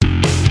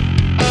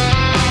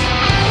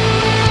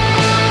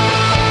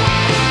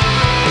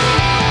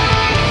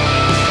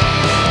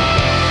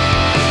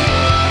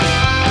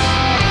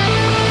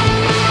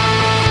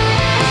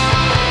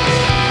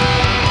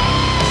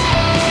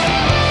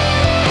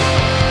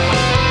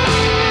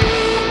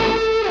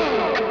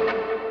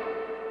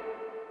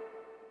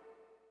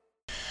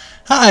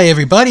Hi,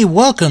 everybody.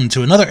 Welcome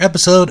to another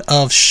episode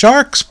of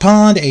Sharks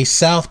Pond, a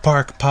South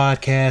Park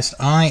podcast.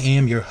 I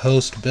am your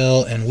host,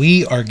 Bill, and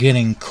we are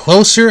getting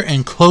closer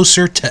and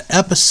closer to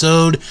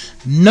episode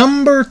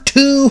number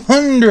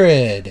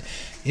 200. It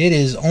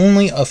is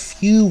only a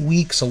few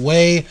weeks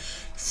away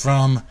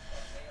from,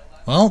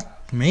 well,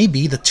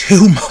 maybe the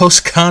two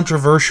most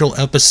controversial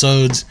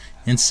episodes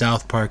in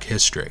South Park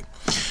history.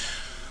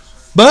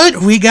 But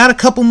we got a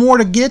couple more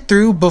to get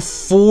through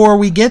before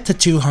we get to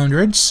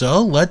 200,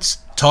 so let's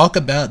talk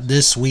about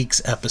this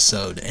week's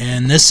episode.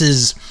 And this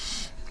is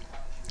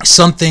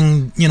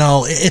something,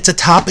 it's a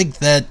topic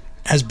that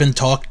has been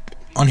talked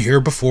on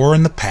here before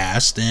in the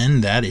past,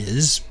 and that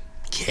is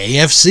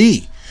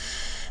KFC.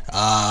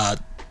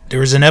 There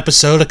was an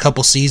episode a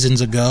couple seasons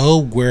ago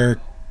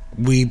where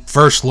we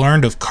first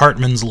learned of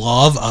Cartman's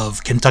love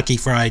of Kentucky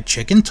Fried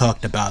Chicken,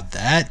 talked about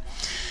that.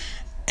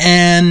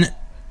 And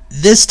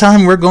this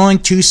time we're going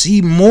to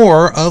see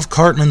more of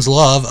Cartman's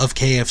love of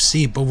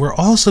KFC, but we're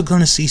also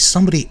going to see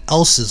somebody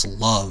else's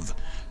love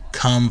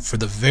come for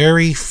the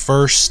very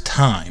first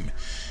time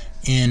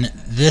in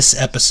this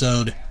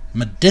episode,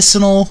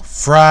 Medicinal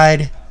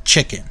Fried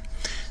Chicken.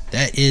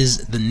 That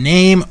is the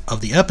name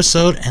of the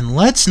episode, and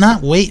let's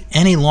not wait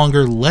any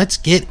longer. Let's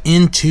get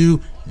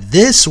into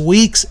this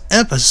week's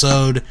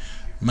episode,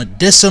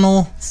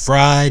 Medicinal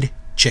Fried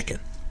Chicken.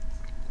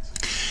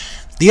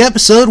 The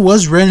episode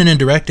was written and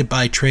directed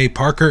by Trey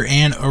Parker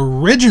and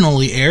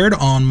originally aired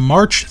on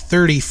March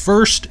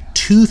 31st,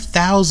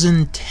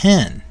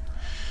 2010.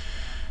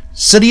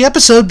 So the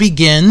episode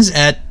begins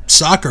at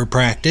soccer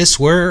practice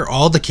where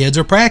all the kids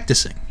are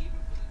practicing.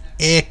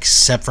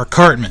 Except for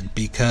Cartman,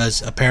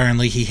 because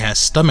apparently he has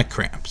stomach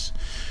cramps.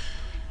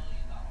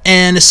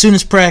 And as soon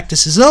as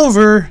practice is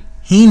over,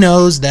 he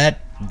knows that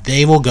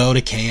they will go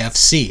to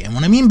KFC. And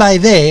when I mean by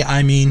they,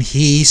 I mean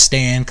he,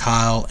 Stan,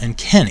 Kyle, and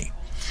Kenny.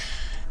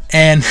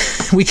 And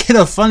we get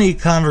a funny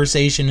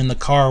conversation in the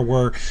car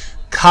where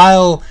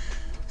Kyle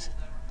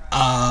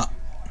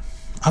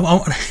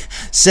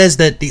says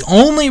that the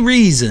only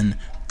reason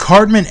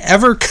Cartman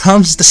ever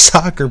comes to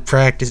soccer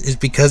practice is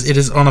because it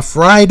is on a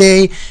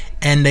Friday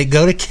and they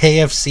go to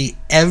KFC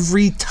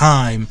every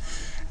time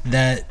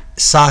that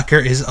soccer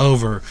is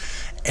over.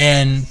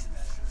 And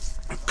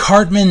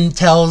Cartman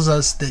tells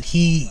us that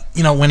he,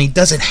 when he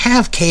doesn't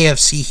have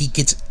KFC, he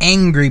gets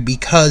angry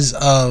because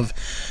of,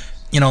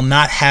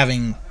 not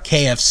having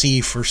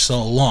KFC for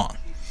so long.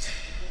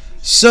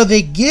 So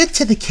they get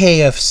to the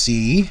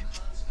KFC,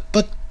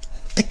 but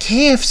the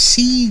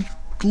KFC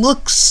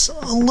looks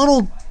a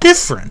little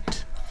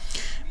different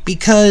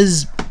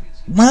because,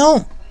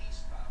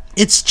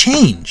 it's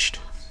changed.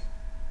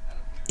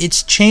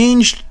 It's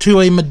changed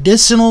to a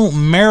medicinal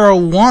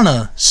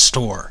marijuana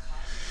store.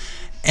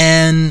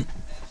 And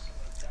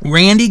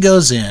Randy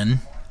goes in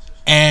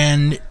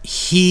and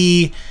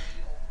he,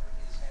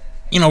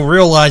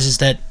 realizes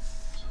that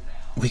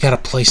we got a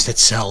place that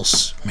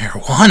sells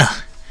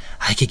marijuana.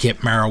 I could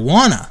get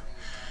marijuana.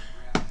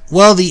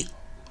 Well, the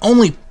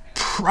only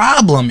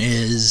problem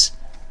is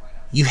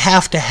you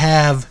have to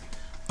have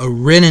a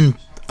written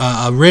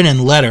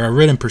letter, a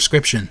written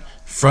prescription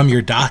from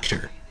your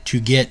doctor to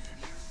get,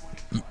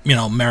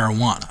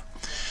 marijuana.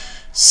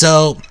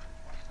 So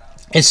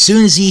as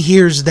soon as he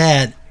hears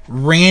that,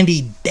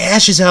 Randy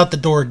dashes out the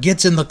door,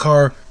 gets in the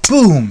car,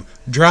 boom,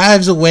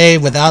 drives away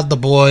without the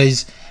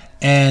boys,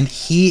 and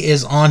he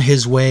is on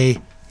his way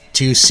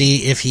to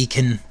see if he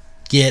can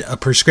get a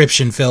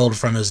prescription filled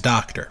from his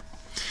doctor.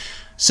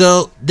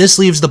 So this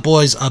leaves the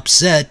boys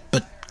upset,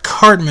 but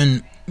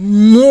Cartman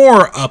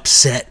more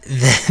upset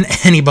than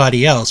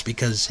anybody else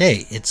because,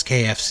 hey, it's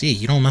KFC.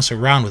 You don't mess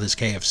around with this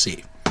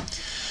KFC.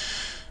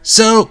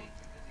 So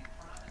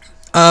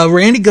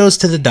Randy goes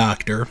to the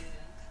doctor,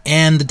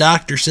 and the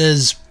doctor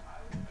says,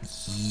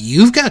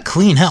 "You've got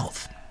clean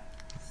health.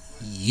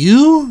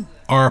 You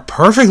are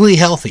perfectly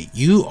healthy.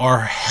 You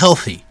are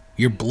healthy.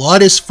 Your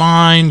blood is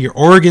fine. Your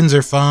organs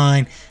are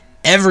fine.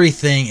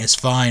 Everything is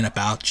fine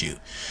about you."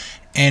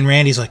 And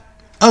Randy's like,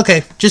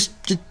 "Okay, just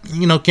can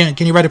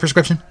you write a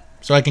prescription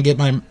so I can get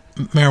my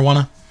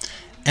marijuana?"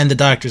 And the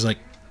doctor's like,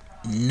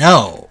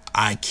 "No,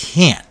 I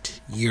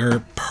can't.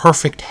 You're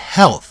perfect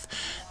health.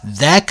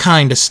 That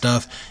kind of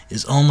stuff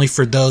is only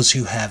for those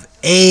who have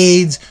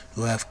AIDS,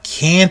 who have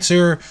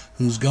cancer,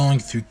 who's going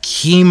through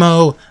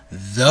chemo.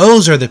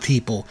 Those are the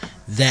people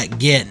that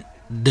get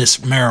this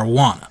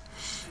marijuana."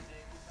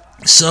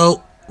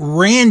 So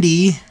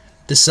Randy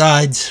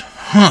decides,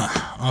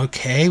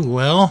 okay,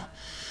 well,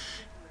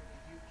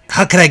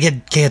 how can I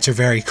get cancer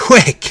very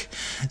quick?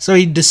 So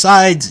he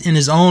decides in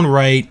his own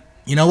right,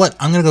 you know what,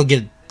 I'm going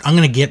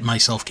to get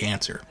myself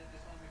cancer.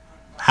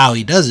 How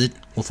he does it,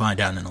 we'll find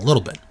out in a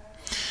little bit.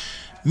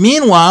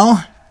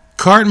 Meanwhile,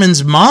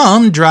 Cartman's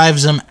mom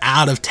drives him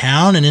out of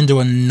town and into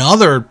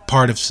another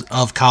part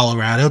of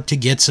Colorado to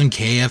get some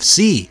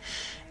KFC.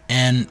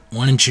 And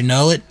wouldn't you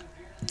know it,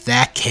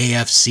 that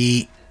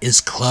KFC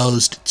is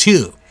closed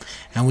too.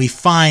 And we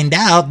find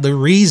out the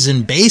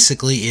reason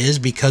basically is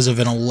because of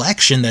an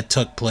election that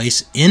took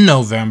place in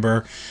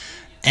November.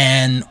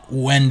 And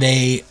when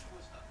they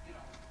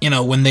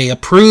when they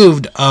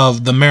approved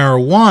of the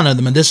marijuana,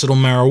 the medicinal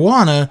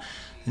marijuana,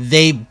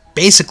 they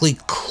basically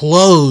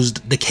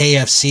closed the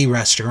KFC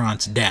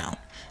restaurants down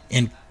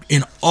in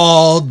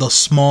all the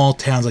small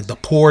towns, like the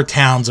poor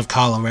towns of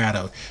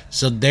Colorado.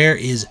 So there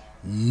is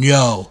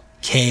no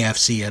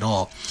KFC at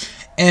all.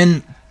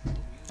 And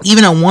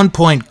even at one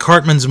point,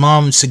 Cartman's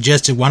mom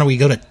suggested, why don't we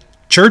go to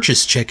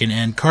Church's Chicken?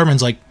 And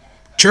Cartman's like,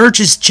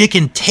 Church's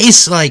Chicken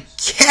tastes like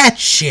cat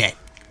shit.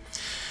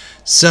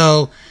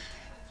 So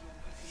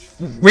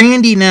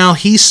Randy now,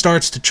 he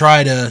starts to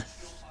try to,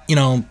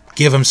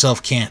 give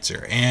himself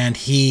cancer. And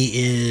he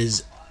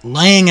is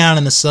laying out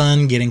in the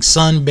sun, getting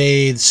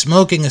sunbathed,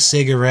 smoking a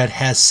cigarette,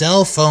 has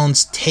cell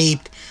phones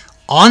taped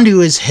onto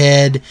his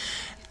head.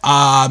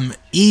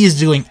 He's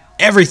doing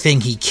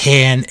everything he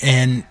can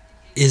and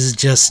is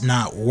just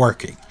not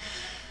working.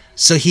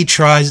 So he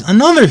tries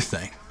another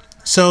thing.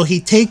 So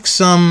he takes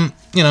some,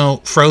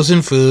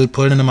 frozen food,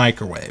 put it in the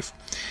microwave.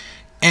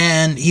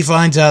 And he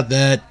finds out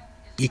that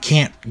you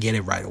can't get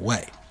it right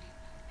away.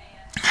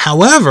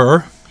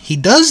 However, he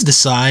does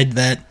decide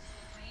that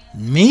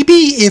maybe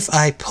if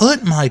I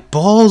put my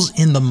balls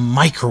in the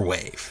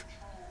microwave,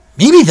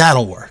 maybe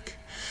that'll work.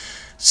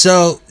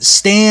 So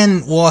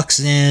Stan walks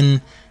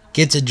in,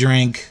 gets a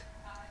drink.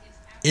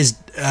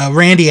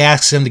 Randy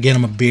asks him to get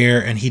him a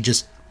beer, and he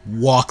just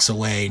walks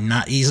away.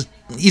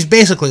 He's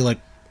basically like,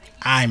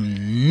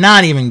 I'm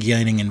not even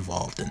getting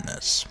involved in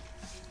this.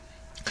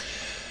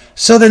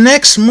 So the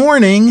next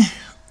morning,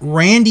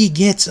 Randy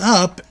gets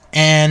up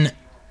and,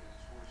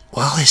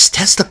 well, his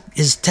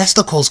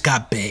testicles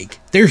got big.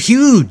 They're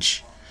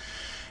huge.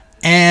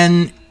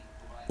 And,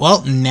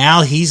 well,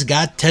 now he's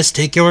got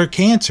testicular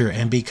cancer.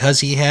 And because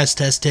he has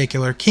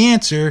testicular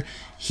cancer,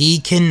 he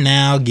can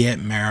now get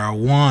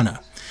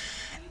marijuana.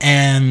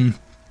 And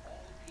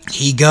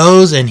he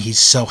goes and he's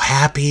so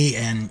happy,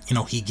 and,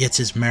 he gets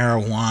his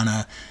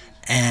marijuana,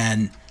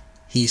 and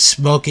he's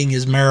smoking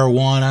his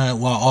marijuana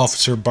while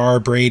Officer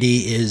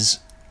Barbrady is,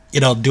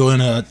 doing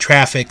a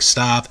traffic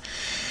stop.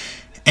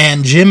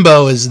 And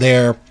Jimbo is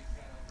there,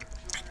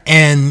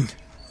 and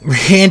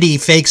Randy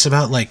fakes him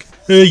out like,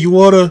 hey, you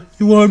want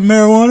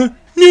marijuana?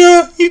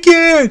 No, you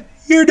can't.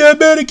 You're not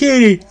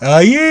medicated.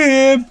 I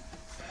am.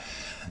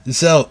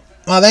 So,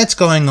 while that's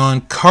going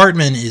on,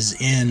 Cartman is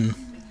in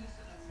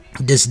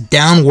this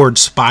downward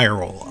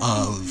spiral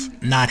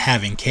of not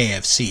having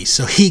KFC.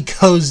 So he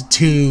goes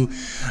to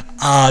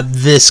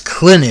this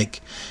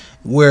clinic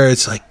where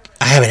it's like,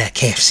 I haven't had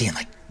KFC in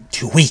like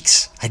 2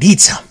 weeks. I need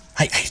some.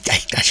 I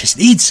just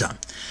need some.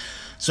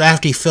 So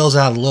after he fills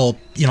out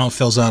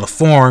a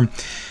form,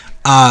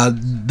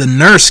 the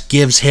nurse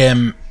gives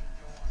him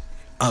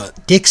a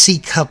Dixie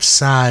cup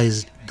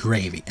sized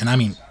gravy. And I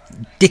mean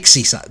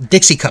Dixie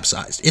cup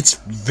sized. It's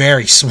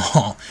very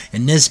small.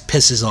 And this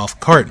pisses off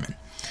Cartman.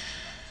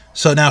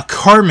 So now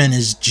Cartman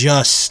is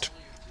just,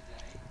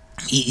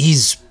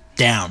 he's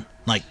down.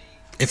 Like,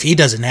 if he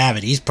doesn't have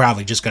it, he's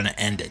probably just going to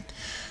end it.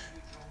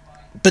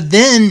 But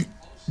then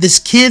this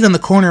kid on the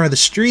corner of the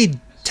street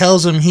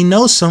tells him he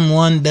knows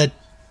someone that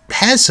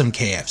has some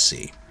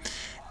KFC.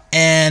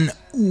 And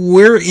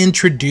we're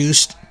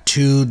introduced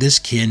to this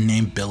kid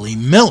named Billy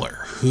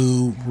Miller,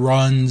 who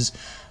runs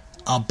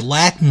a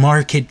black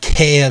market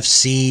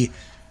KFC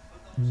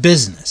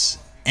business.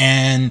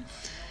 And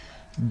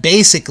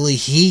basically,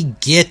 he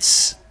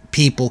gets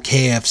people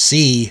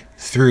KFC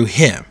through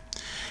him.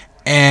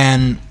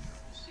 And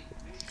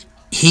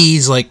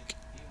he's like,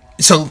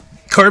 so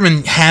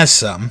Cartman has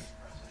some.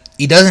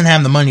 He doesn't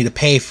have the money to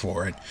pay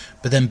for it.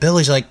 But then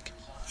Billy's like,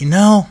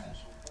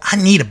 I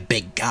need a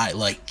big guy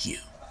like you.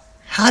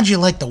 How'd you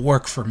like to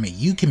work for me?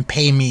 You can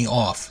pay me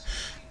off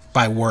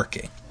by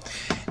working.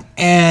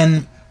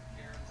 And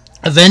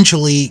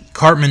eventually,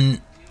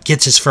 Cartman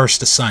gets his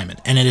first assignment.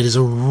 And it is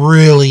a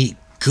really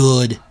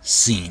good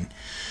scene.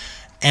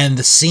 And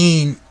the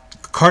scene,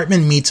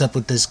 Cartman meets up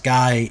with this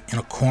guy in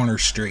a corner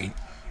street.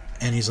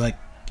 And he's like,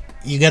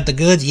 you got the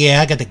goods?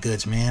 Yeah, I got the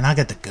goods, man. I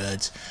got the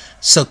goods.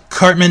 So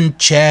Cartman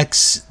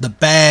checks the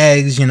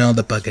bags,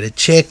 the bucket of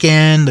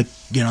chicken,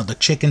 the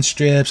chicken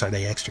strips, are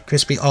they extra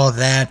crispy, all of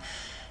that.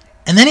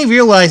 And then he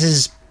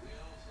realizes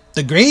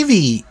the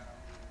gravy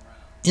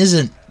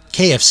isn't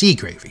KFC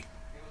gravy.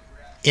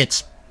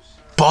 It's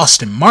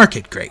Boston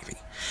Market gravy.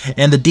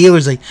 And the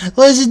dealer's like,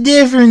 what's the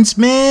difference,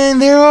 man?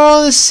 They're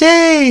all the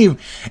same.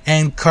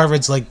 And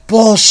Cartman's like,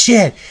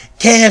 bullshit.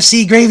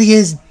 KFC gravy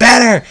is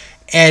better.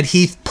 And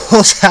he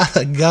pulls out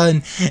a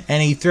gun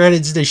and he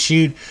threatens to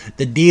shoot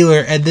the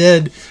dealer. And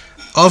then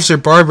Officer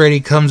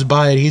Barbrady comes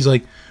by and he's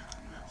like,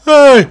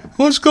 hey,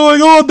 what's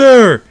going on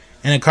there?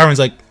 And then Cartman's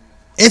like,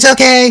 it's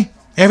okay.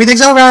 Everything's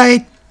all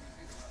right.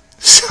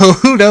 So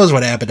who knows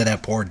what happened to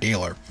that poor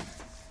dealer.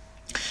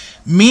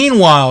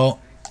 Meanwhile,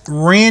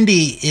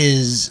 Randy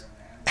is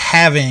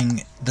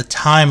having the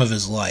time of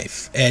his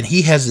life. And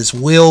he has this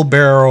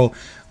wheelbarrow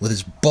with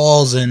his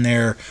balls in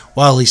there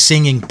while he's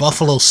singing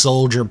Buffalo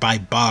Soldier by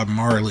Bob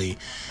Marley.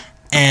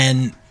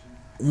 And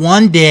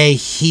one day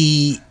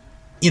he,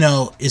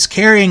 is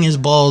carrying his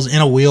balls in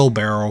a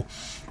wheelbarrow.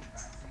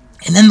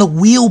 And then the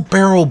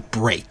wheelbarrow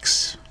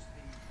breaks.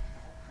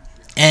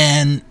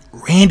 and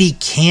Randy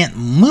can't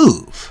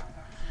move.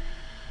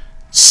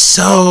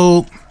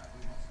 So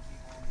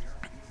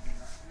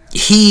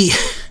he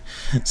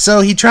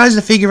tries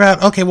to figure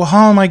out, okay, well,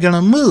 how am I going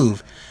to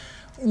move?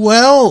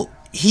 Well,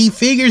 he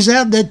figures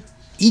out that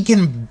he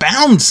can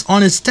bounce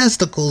on his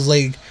testicles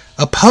like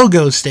a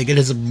pogo stick. It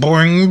is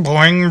boing,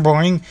 boing,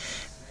 boing.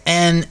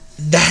 And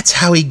that's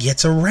how he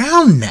gets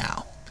around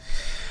now.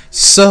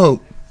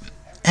 So,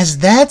 as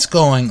that's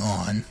going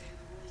on,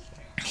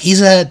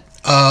 he's at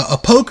a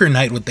poker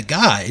night with the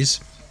guys,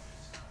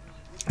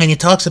 and he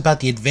talks about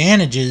the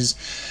advantages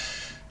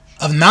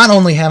of not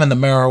only having the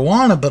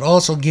marijuana, but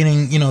also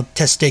getting,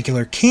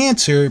 testicular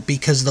cancer,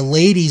 because the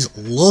ladies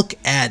look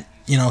at,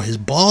 his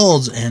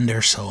balls and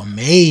they're so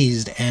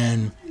amazed,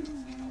 and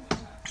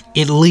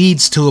it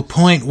leads to a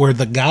point where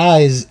the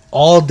guys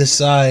all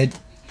decide,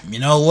 you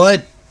know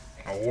what,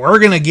 we're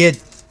gonna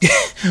get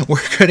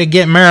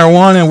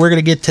marijuana and we're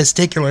gonna get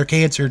testicular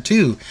cancer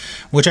too,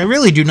 which I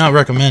really do not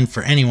recommend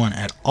for anyone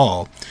at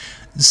all.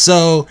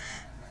 So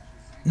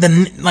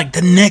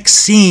the next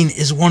scene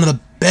is one of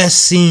the best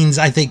scenes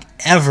I think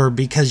ever,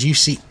 because you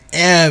see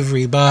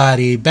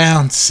everybody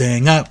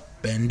bouncing up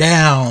and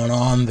down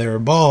on their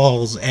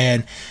balls,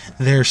 and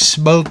they're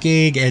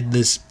smoking, and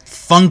this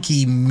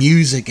funky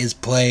music is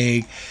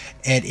playing,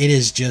 and it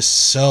is just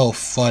so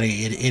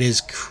funny. It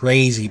is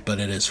crazy, but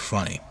it is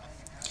funny.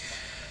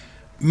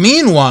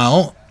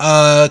 Meanwhile,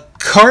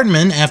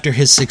 Cartman, after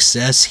his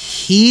success,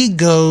 he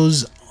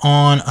goes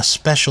on a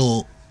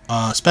special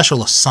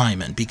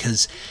assignment,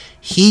 because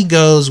he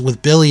goes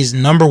with Billy's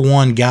number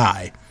one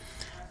guy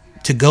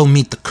to go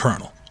meet the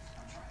Colonel.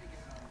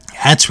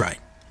 That's right,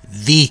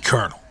 the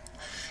Colonel.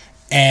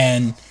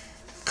 And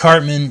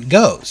Cartman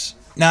goes.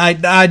 Now,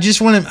 I just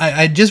want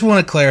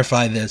to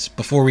clarify this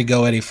before we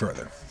go any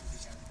further.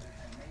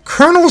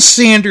 Colonel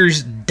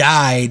Sanders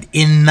died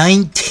in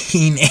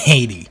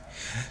 1980.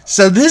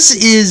 So this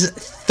is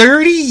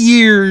 30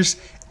 years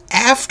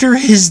after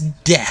his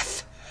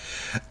death,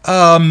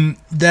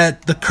 that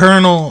the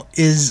Colonel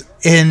is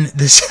in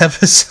this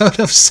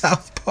episode of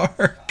South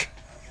Park.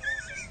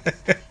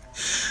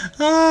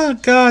 Oh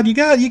God, you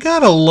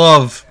gotta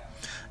love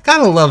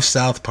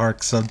South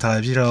Park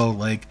sometimes.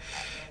 Like,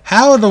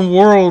 how in the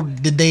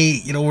world did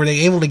they, were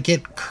they able to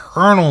get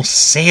Colonel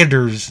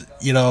Sanders,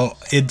 into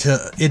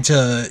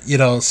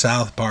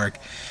South Park?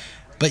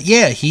 But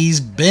yeah, he's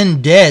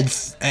been dead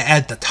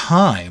at the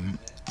time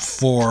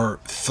for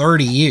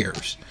 30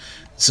 years.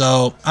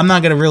 So I'm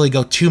not going to really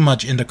go too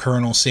much into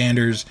Colonel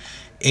Sanders,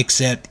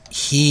 except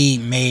he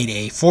made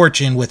a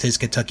fortune with his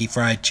Kentucky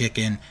Fried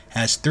Chicken,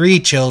 has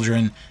 3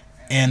 children,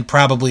 and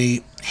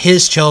probably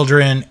his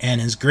children and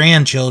his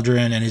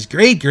grandchildren and his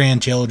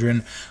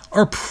great-grandchildren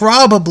are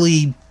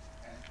probably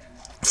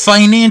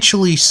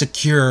financially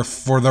secure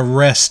for the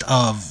rest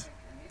of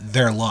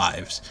their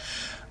lives.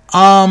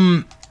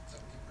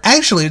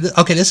 Actually,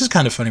 okay, this is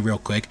kind of funny real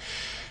quick.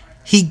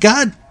 He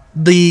got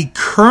the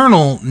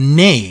Colonel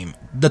name.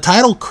 The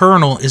title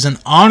Colonel is an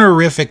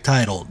honorific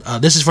title.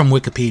 This is from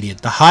Wikipedia.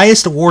 The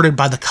highest awarded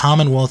by the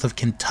Commonwealth of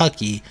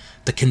Kentucky,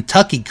 the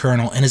Kentucky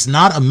Colonel, and is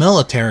not a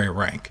military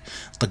rank.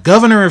 The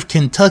governor of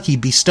Kentucky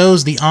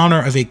bestows the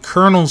honor of a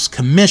colonel's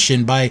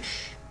commission by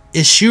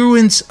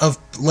issuance of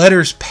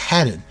letters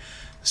patent.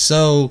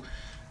 So,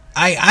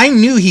 I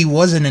knew he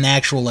wasn't an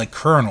actual,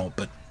 colonel,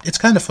 but it's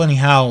kind of funny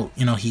how,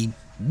 he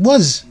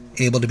was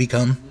able to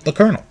become the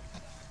Colonel.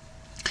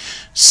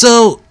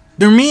 So,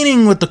 they're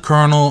meeting with the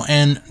Colonel,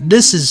 and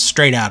this is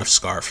straight out of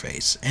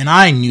Scarface. And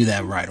I knew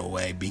that right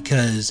away,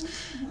 because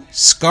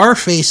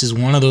Scarface is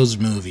one of those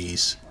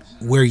movies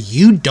where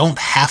you don't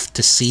have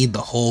to see the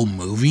whole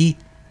movie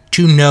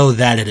to know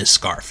that it is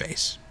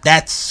Scarface.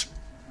 That's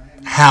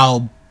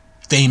how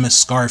famous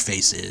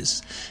Scarface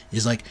is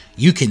like,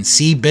 you can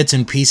see bits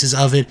and pieces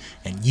of it,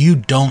 and you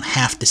don't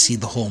have to see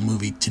the whole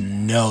movie to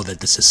know that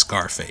this is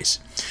Scarface.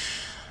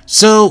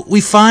 So we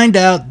find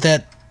out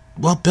that,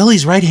 well,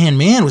 Billy's right-hand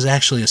man was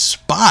actually a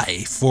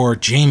spy for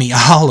Jamie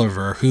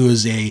Oliver, who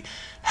is a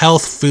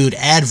health food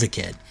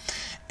advocate.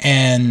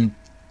 And,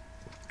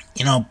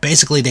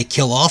 basically they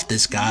kill off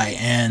this guy,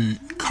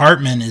 and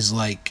Cartman is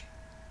like,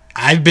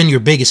 I've been your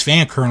biggest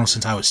fan, Colonel,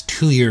 since I was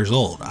 2 years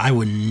old. I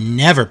would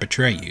never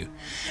betray you.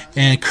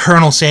 And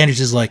Colonel Sanders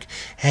is like,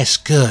 that's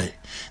good.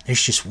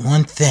 There's just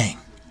one thing,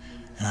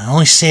 and I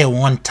only say it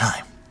one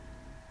time.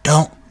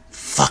 Don't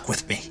fuck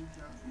with me.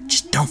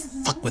 Just don't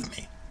fuck with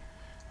me.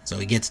 So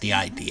he gets the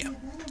idea.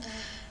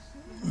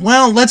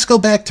 Well, let's go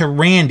back to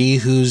Randy,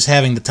 who's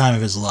having the time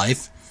of his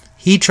life.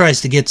 He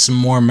tries to get some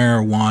more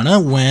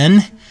marijuana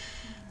when,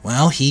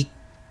 well, he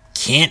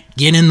can't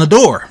get in the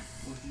door.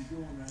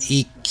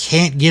 He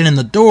can't get in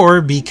the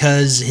door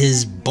because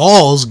his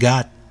balls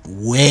got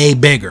way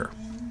bigger.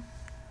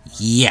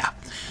 Yeah,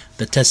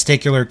 the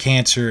testicular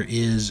cancer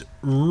is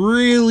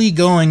really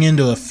going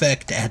into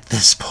effect at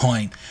this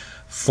point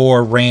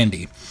for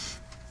Randy.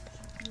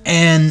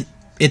 And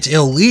it's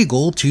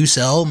illegal to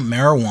sell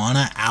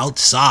marijuana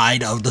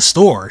outside of the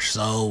store,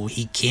 so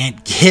he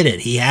can't get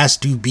it. He has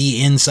to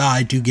be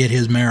inside to get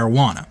his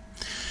marijuana.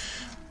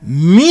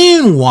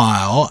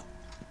 Meanwhile,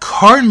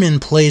 Cartman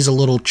plays a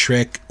little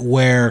trick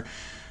where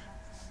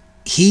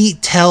he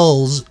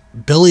tells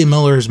Billy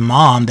Miller's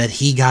mom that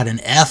he got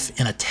an F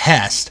in a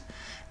test,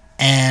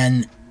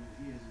 and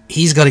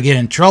he's going to get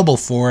in trouble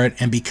for it,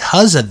 and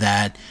because of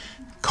that,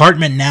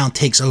 Cartman now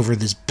takes over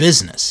this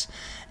business,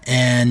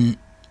 and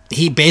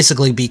he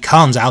basically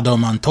becomes Aldo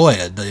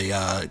Montoya,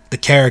 the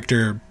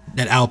character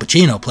that Al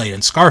Pacino played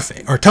in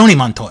Scarface, or Tony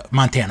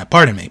Montana,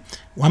 pardon me.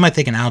 Why am I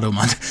thinking Aldo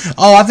Montoya?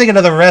 Oh, I'm thinking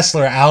of the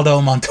wrestler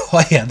Aldo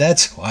Montoya,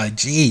 that's why,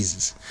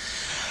 Jesus.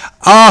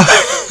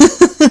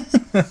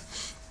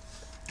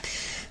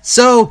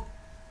 So,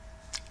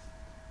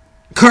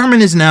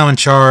 Cartman is now in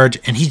charge,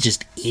 and he's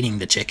just eating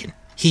the chicken.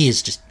 He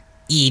is just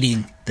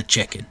eating the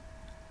chicken.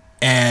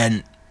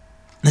 And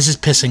this is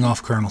pissing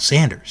off Colonel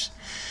Sanders.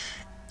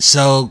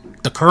 So,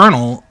 the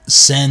Colonel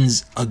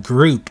sends a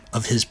group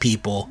of his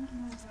people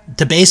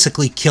to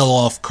basically kill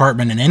off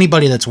Cartman and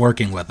anybody that's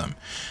working with him.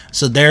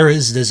 So, there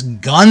is this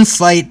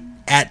gunfight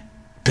at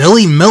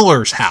Billy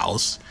Miller's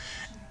house,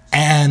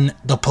 and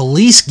the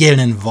police get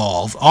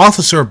involved.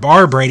 Officer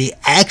Barbrady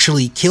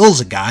actually kills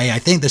a guy. I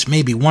think this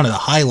may be one of the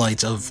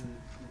highlights of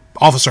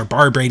Officer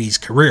Barbrady's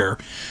career.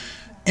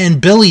 And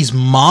Billy's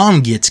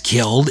mom gets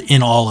killed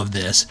in all of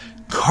this.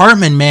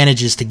 Cartman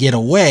manages to get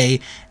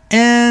away,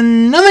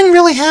 and nothing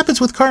really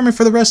happens with Cartman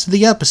for the rest of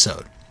the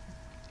episode.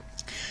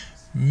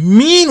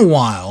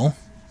 Meanwhile,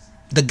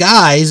 the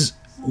guys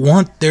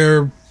want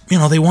their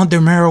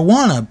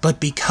marijuana, but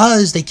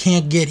because they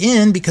can't get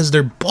in, because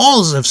their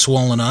balls have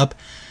swollen up,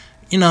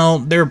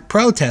 they're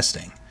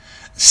protesting.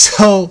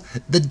 So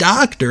the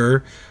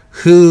doctor,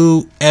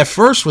 who at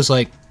first was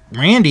like,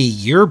 Randy,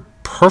 you're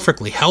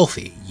perfectly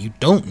healthy. You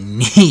don't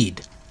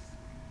need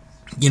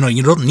to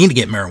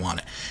get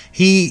marijuana.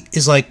 He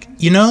is like,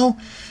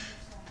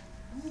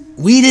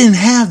 we didn't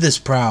have this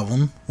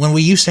problem when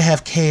we used to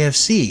have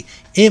KFC.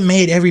 It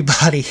made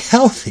everybody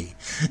healthy.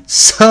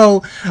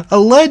 So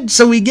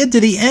we get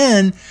to the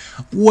end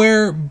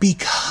where,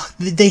 because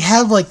they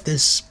have like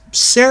this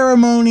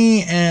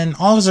ceremony, and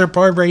Officer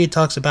Barbrady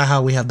talks about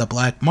how we have the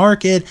black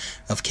market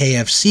of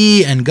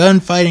KFC and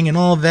gunfighting and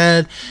all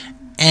that,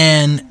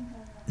 and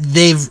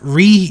they've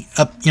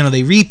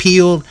they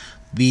repealed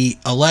the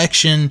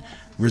election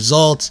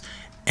results,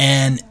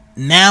 and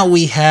now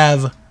we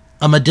have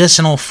a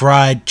medicinal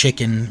fried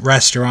chicken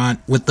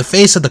restaurant with the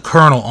face of the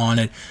Colonel on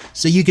it,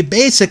 so you could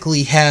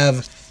basically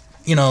have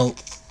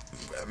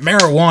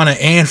marijuana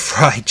and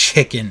fried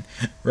chicken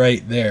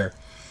right there.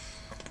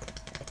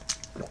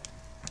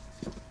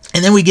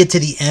 And then we get to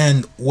the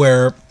end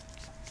where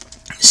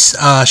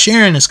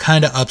Sharon is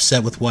kind of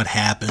upset with what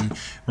happened.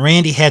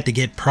 Randy had to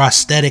get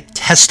prosthetic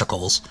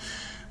testicles,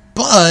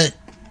 but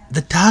the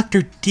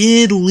doctor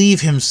did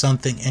leave him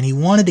something, and he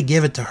wanted to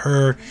give it to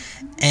her,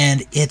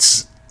 and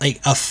it's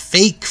like a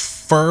fake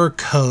fur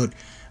coat,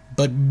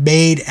 but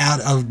made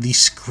out of the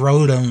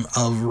scrotum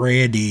of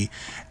Randy,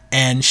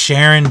 and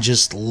Sharon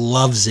just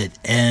loves it,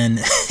 and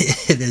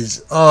it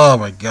is, oh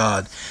my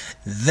god,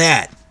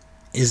 that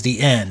is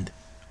the end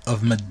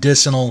of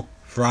Medicinal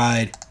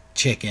Fried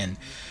Chicken.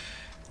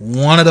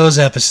 One of those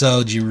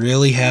episodes you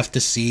really have to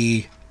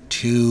see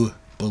to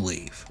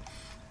believe.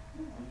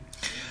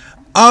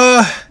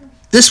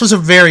 This was a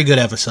very good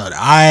episode.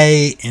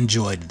 I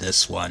enjoyed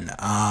this one.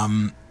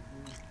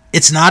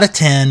 It's not a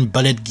 10,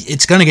 but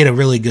it's going to get a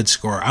really good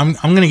score. I'm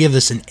going to give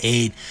this an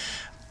 8.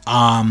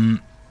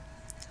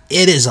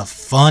 It is a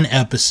fun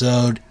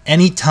episode.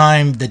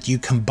 Anytime that you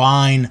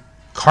combine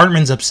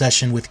Cartman's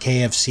obsession with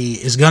KFC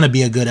is going to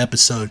be a good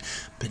episode.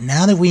 But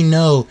now that we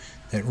know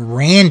that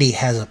Randy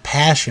has a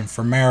passion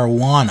for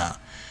marijuana,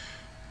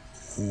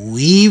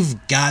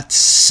 we've got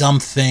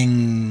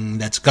something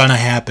that's going to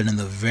happen in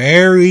the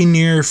very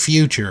near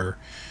future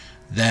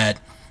that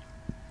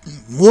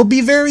will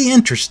be very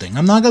interesting.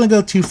 I'm not going to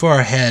go too far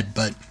ahead,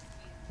 but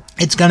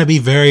it's going to be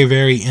very,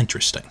 very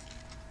interesting.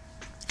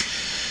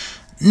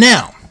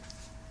 Now,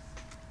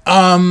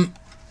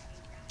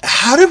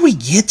 how did we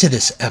get to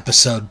this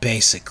episode,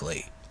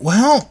 basically?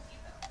 Well,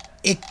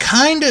 it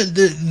kind of,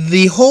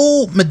 the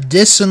whole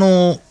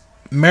medicinal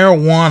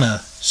marijuana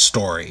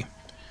story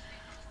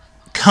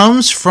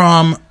comes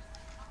from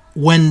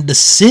when the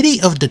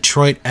city of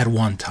Detroit at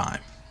one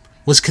time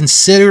was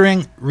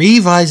considering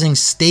revising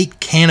state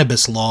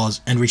cannabis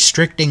laws and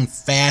restricting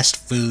fast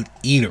food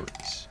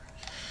eateries.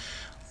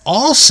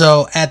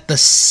 Also, at the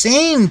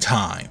same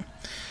time,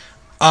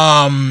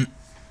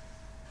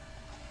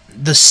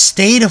 the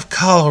state of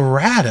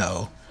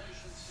Colorado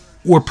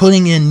were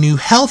putting in new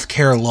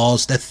healthcare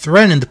laws that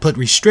threatened to put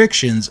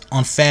restrictions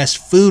on fast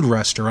food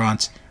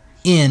restaurants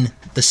in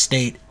the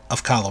state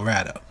of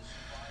Colorado.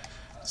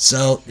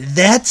 So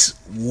that's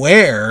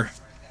where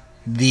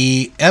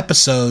the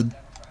episode,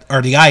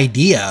 or the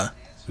idea,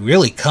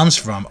 really comes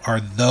from, are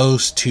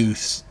those two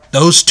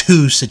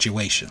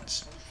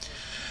situations.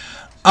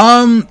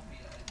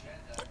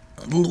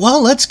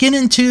 Well, let's get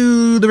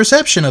into the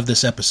reception of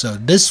this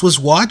episode. This was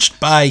watched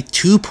by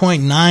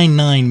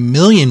 2.99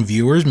 million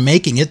viewers,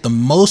 making it the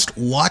most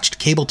watched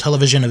cable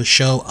television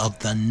show of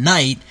the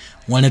night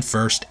when it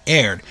first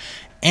aired.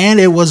 and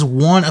it was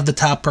one of the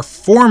top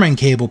performing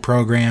cable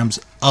programs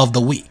of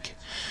the week.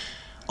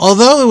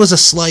 Although it was a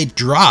slight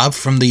drop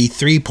from the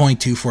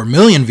 3.24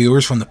 million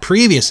viewers from the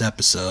previous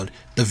episode,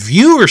 the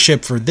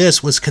viewership for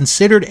this was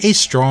considered a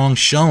strong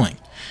showing.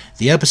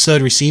 The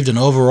episode received an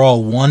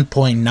overall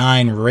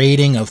 1.9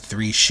 rating of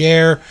 3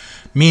 share,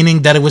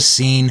 meaning that it was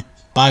seen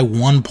by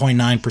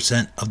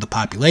 1.9% of the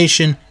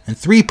population and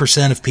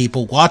 3% of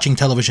people watching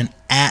television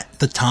at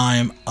the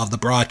time of the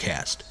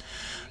broadcast.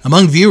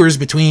 Among viewers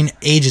between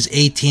ages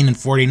 18 and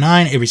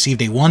 49, it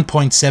received a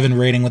 1.7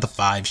 rating with a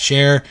 5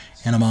 share,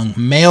 and among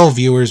male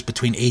viewers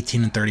between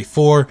 18 and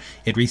 34,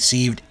 it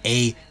received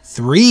a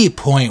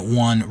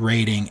 3.1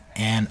 rating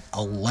and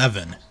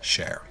 11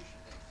 share.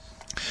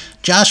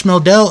 Josh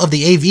Meldell of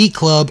the AV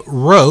Club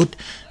wrote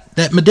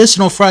that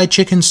Medicinal Fried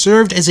Chicken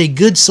served as a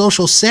good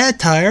social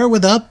satire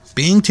without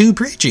being too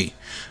preachy.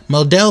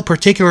 Meldell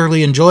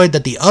particularly enjoyed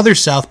that the other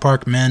South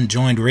Park men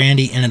joined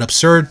Randy in an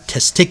absurd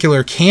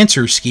testicular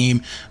cancer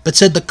scheme, but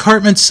said the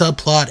Cartman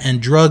subplot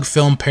and drug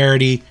film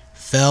parody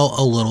fell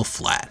a little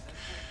flat.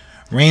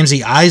 Ramsey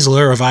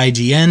Eisler of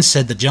IGN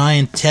said the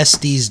giant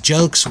testes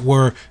jokes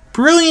were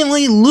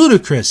brilliantly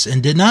ludicrous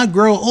and did not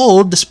grow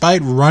old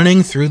despite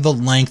running through the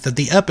length of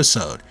the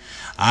episode.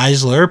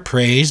 Eisler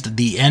praised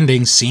the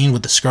ending scene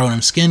with the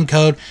scrotum skin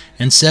coat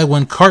and said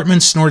when Cartman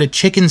snorted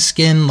chicken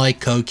skin like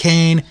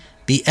cocaine,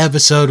 the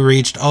episode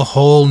reached a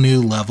whole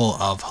new level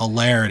of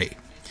hilarity.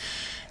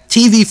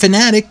 TV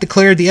Fanatic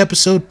declared the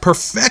episode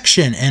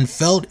perfection and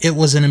felt it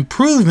was an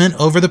improvement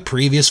over the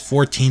previous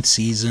 14th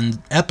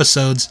season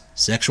episodes,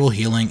 Sexual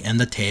Healing and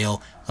the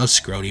Tale of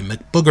Scrody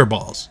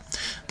McBoogerballs.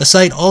 The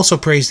site also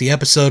praised the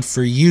episode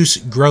for use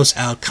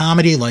gross-out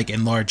comedy like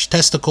enlarged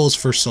testicles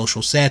for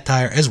social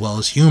satire as well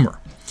as humor.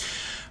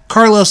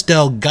 Carlos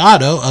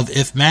Delgado of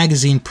If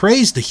Magazine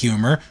praised the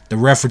humor, the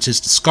references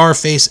to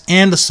Scarface,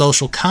 and the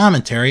social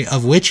commentary,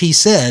 of which he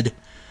said,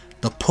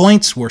 "The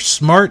points were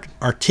smart,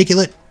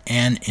 articulate,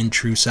 and, in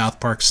true South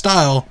Park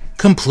style,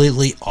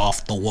 completely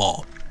off the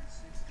wall."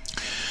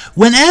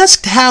 When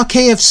asked how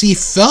KFC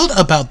felt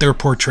about their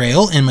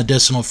portrayal in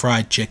Medicinal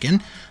Fried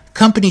Chicken,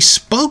 company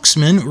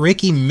spokesman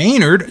Ricky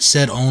Maynard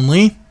said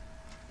only,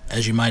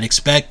 "As you might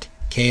expect,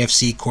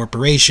 KFC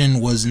Corporation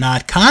was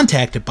not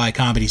contacted by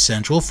Comedy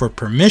Central for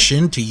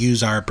permission to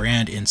use our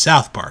brand in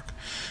South Park.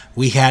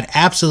 We had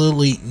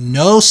absolutely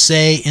no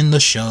say in the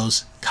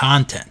show's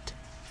content."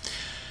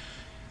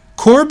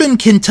 Corbin,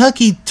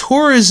 Kentucky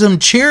tourism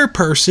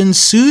chairperson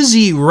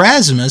Susie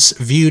Rasmus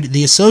viewed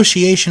the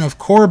association of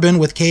Corbin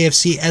with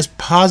KFC as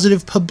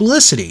positive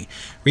publicity,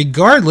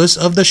 regardless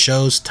of the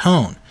show's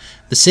tone.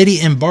 The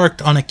city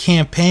embarked on a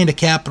campaign to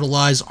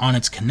capitalize on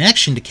its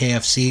connection to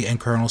KFC and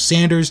Colonel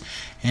Sanders,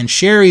 and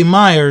Sherry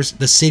Myers,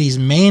 the city's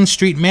Main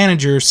Street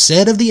manager,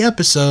 said of the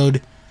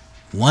episode,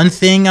 "One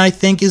thing I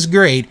think is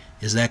great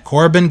is that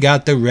Corbin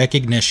got the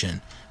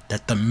recognition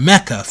that the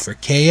mecca for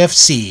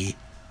KFC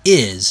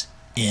is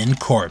in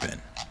Corbin."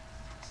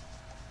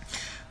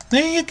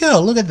 There you go.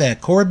 Look at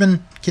that.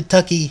 Corbin,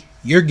 Kentucky,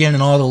 you're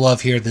getting all the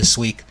love here this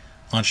week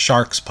on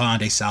Sharks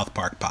Pond, a South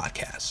Park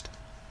podcast.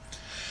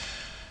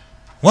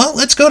 Well,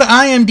 let's go to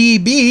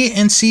IMDb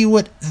and see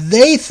what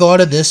they thought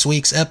of this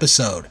week's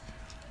episode.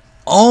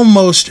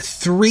 Almost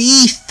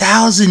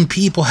 3,000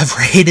 people have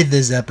rated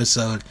this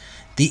episode.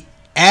 The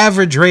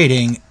average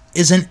rating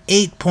is an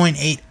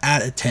 8.8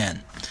 out of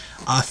 10.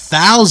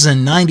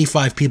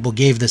 1,095 people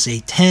gave this a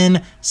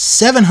 10,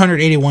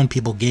 781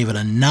 people gave it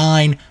a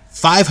 9,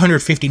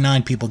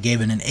 559 people gave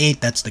it an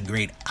 8, that's the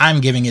grade I'm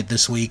giving it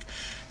this week,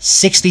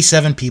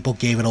 67 people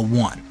gave it a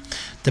 1.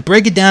 To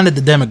break it down to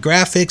the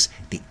demographics,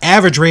 the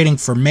average rating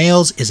for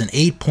males is an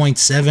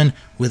 8.7,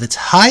 with its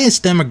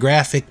highest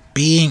demographic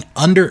being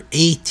under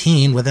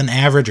 18 with an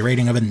average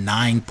rating of a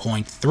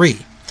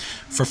 9.3.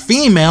 For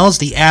females,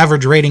 the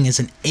average rating is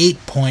an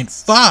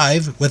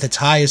 8.5, with its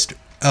highest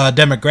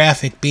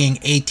demographic being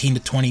 18 to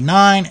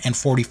 29 and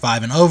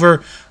 45 and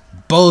over,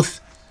 both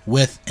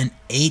with an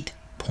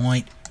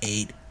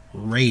 8.8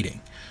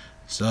 rating.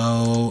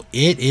 So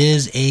it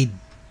is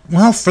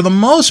for the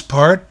most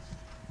part,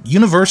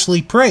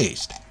 universally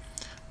praised.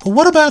 But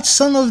what about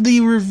some of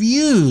the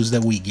reviews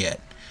that we get?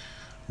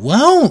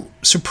 Well,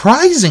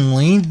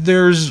 surprisingly,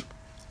 there's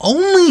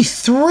only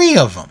 3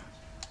 of them.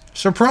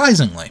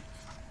 Surprisingly.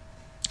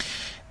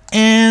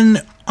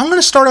 And I'm going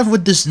to start off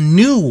with this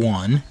new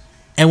one.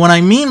 And what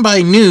I mean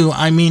by new,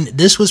 I mean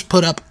this was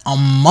put up a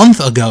month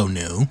ago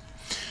new,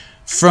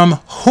 from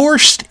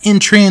Horst in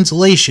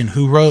Translation,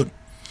 who wrote,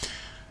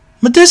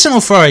 "Medicinal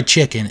Fried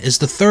Chicken is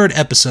the 3rd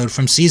episode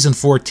from season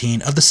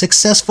 14 of the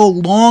successful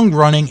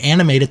long-running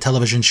animated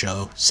television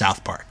show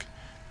South Park.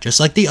 Just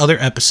like the other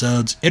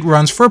episodes, it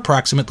runs for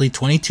approximately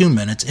 22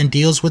 minutes and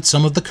deals with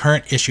some of the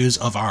current issues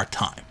of our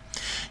time.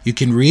 You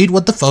can read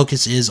what the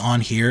focus is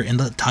on here in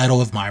the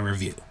title of my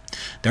review.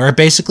 There are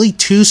basically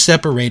 2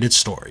 separated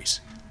stories.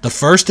 The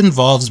first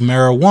involves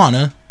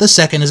marijuana, the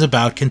second is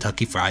about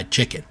Kentucky Fried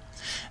Chicken.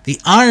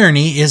 The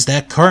irony is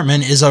that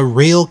Cartman is a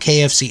real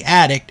KFC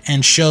addict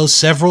and shows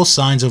several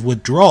signs of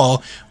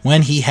withdrawal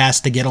when he has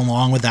to get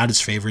along without his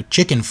favorite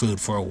chicken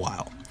food for a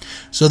while.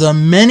 So the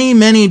many,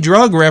 many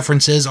drug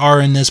references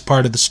are in this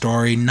part of the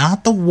story,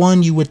 not the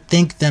one you would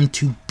think them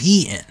to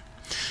be in.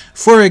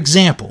 For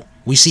example,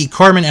 we see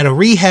Cartman at a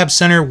rehab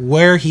center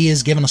where he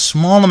is given a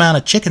small amount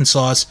of chicken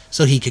sauce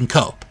so he can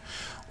cope.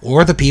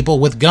 Or the people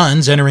with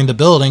guns entering the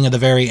building at the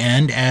very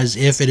end as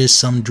if it is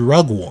some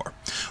drug war.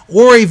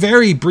 Or a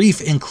very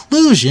brief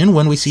inclusion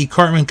when we see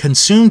Cartman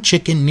consume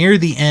chicken near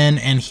the end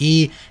and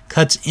he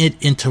cuts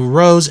it into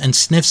rows and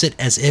sniffs it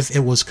as if it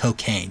was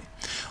cocaine.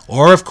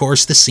 Or, of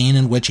course, the scene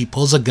in which he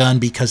pulls a gun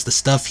because the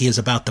stuff he is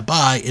about to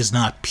buy is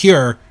not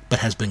pure but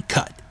has been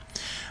cut.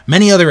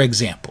 Many other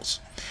examples.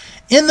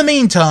 In the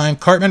meantime,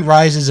 Cartman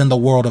rises in the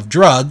world of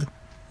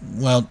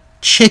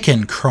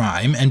chicken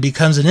crime and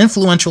becomes an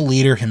influential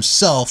leader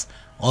himself,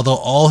 although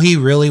all he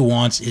really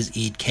wants is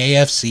eat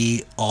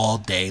KFC all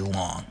day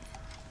long.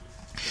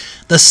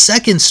 The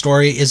second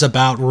story is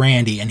about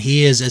Randy, and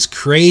he is as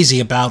crazy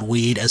about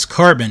weed as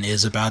Cartman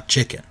is about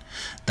chicken.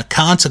 The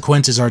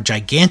consequences are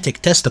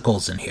gigantic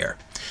testicles in here.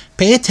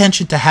 Pay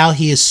attention to how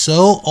he is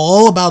so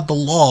all about the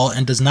law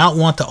and does not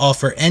want to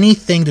offer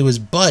anything to his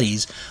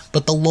buddies,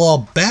 but the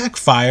law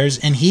backfires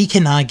and he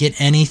cannot get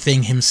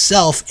anything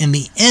himself in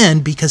the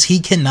end because he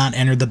cannot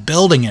enter the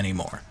building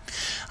anymore.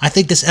 I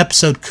think this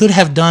episode could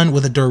have done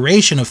with a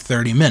duration of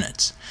 30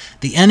 minutes.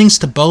 The endings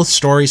to both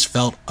stories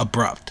felt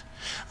abrupt.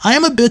 I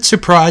am a bit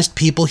surprised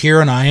people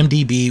here on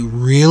IMDb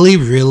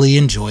really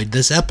enjoyed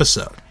this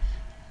episode.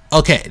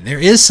 Okay, there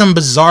is some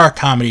bizarre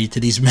comedy to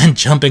these men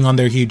jumping on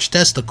their huge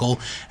testicle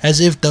as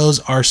if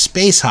those are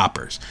space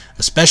hoppers,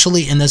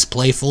 especially in this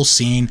playful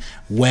scene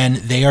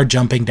when they are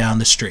jumping down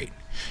the street.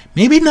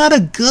 Maybe not a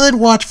good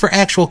watch for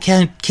actual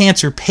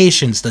cancer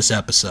patients this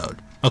episode.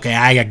 Okay,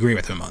 I agree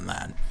with him on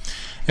that.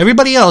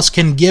 Everybody else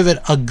can give it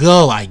a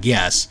go, I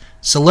guess.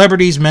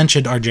 Celebrities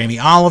mentioned are Jamie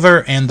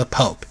Oliver and the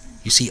Pope.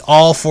 You see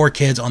all 4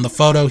 kids on the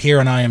photo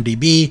here on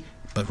IMDb,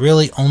 but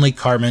really only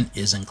Cartman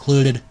is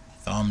included.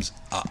 Thumbs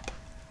up.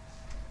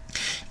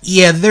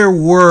 Yeah, there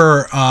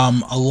were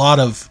a lot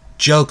of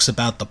jokes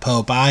about the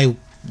Pope. I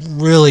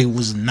really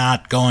was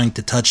not going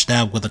to touch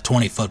that with a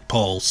 20-foot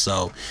pole,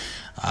 so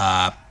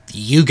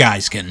you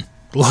guys can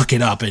look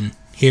it up and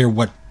hear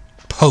what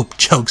Pope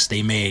jokes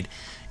they made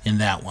in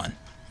that one.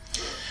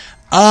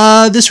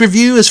 This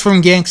review is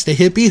from Gangsta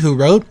Hippie, who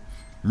wrote,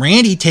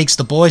 Randy takes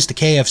the boys to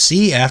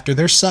KFC after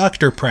their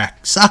soccer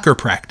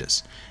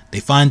practice. They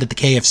find that the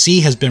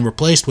KFC has been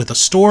replaced with a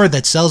store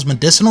that sells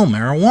medicinal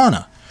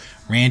marijuana.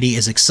 Randy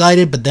is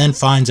excited, but then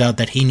finds out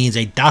that he needs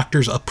a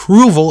doctor's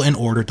approval in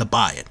order to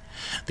buy it.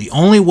 The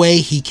only way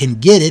he can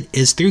get it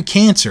is through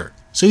cancer,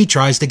 so he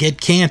tries to get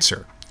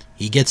cancer.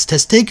 He gets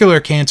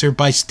testicular cancer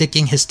by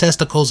sticking his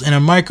testicles in a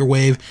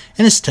microwave,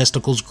 and his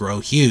testicles grow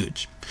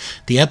huge.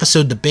 The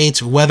episode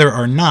debates whether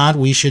or not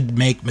we should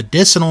make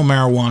medicinal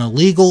marijuana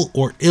legal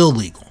or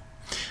illegal.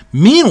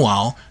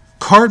 Meanwhile,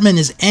 Cartman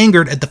is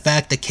angered at the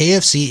fact that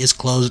KFC is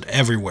closed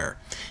everywhere.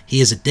 He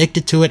is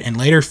addicted to it and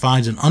later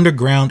finds an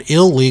underground,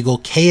 illegal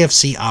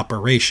KFC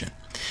operation.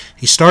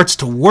 He starts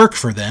to work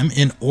for them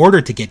in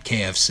order to get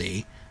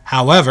KFC.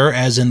 However,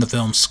 as in the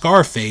film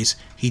Scarface,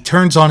 he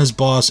turns on his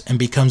boss and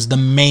becomes the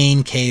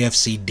main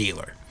KFC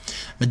dealer.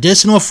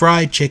 Medicinal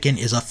Fried Chicken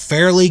is a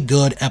fairly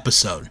good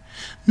episode.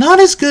 Not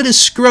as good as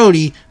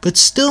Scrody, but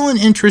still an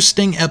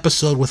interesting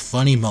episode with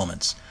funny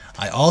moments.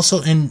 I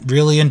also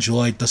really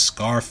enjoyed the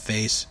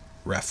Scarface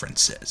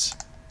references.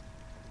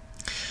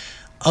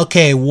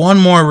 Okay, one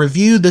more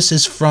review. This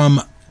is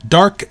from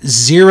Dark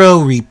Zero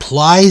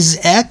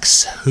Replies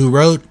X, who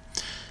wrote,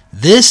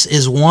 This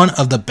is one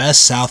of the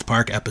best South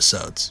Park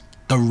episodes.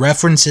 The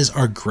references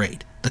are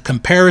great. The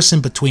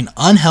comparison between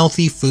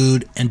unhealthy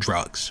food and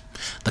drugs.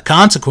 The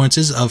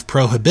consequences of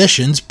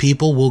prohibitions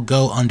people will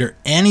go under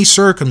any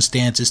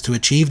circumstances to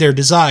achieve their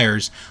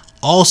desires.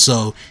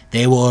 Also,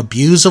 they will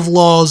abuse of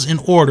laws in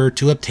order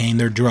to obtain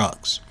their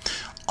drugs.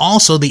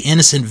 Also, the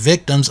innocent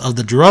victims of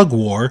the drug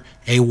war,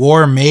 a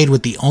war made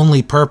with the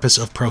only purpose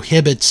of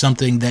prohibit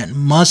something that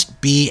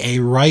must be a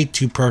right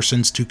to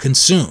persons to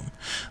consume.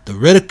 The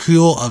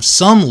ridicule of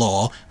some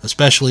law,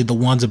 especially the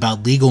ones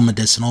about legal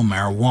medicinal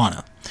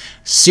marijuana.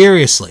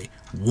 Seriously,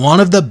 one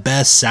of the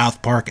best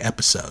South Park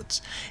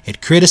episodes.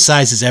 It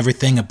criticizes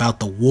everything about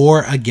the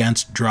war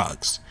against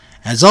drugs.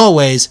 As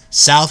always,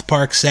 South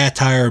Park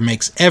satire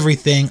makes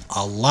everything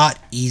a lot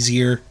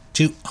easier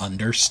to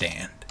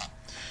understand.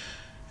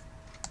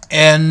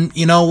 And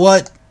you know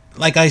what?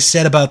 Like I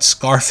said about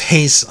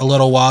Scarface a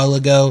little while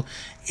ago,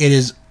 it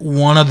is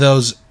one of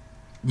those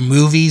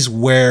movies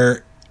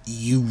where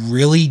you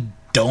really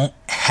don't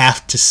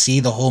have to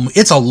see the whole movie.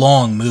 It's a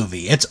long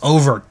movie. It's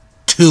over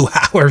 2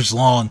 hours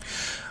long.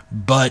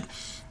 But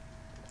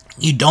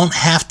you don't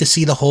have to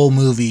see the whole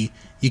movie.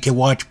 You can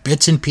watch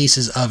bits and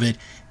pieces of it.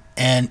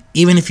 And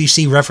even if you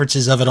see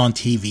references of it on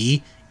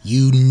TV,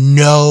 you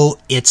know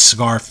it's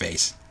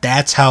Scarface.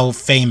 That's how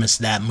famous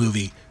that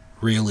movie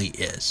really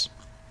is.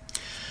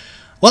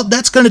 Well,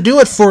 that's going to do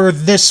it for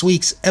this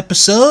week's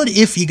episode.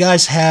 If you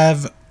guys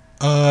have,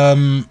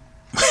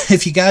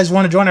 if you guys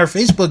want to join our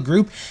Facebook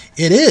group,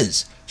 it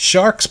is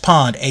Sharks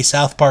Pond, a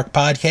South Park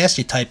podcast.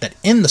 You type that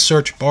in the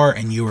search bar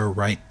and you are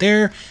right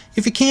there.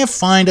 If you can't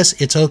find us,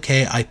 it's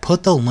okay. I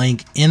put the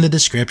link in the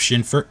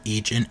description for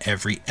each and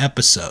every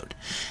episode.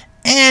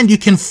 And you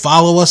can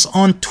follow us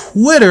on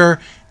Twitter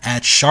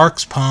at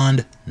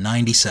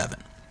SharksPond97.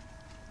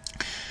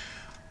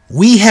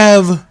 We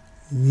have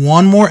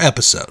one more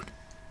episode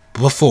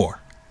before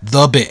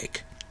the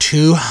big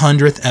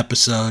 200th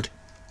episode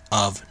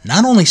of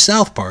not only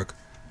South Park,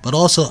 but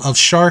also of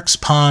Sharks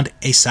Pond,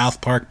 a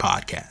South Park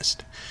podcast.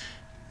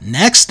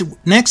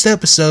 Next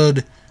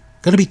episode,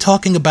 going to be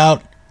talking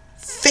about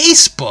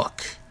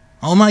Facebook.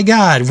 Oh my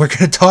God, we're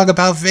going to talk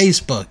about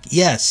Facebook.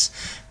 Yes,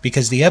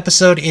 because the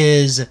episode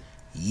is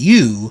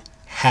You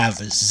Have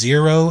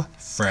Zero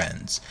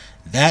Friends.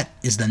 That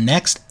is the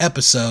next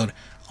episode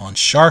on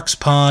Sharks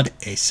Pond,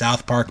 a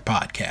South Park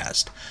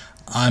podcast.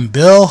 I'm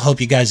Bill. Hope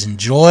you guys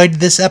enjoyed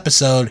this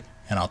episode,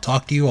 and I'll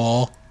talk to you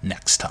all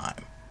next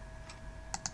time.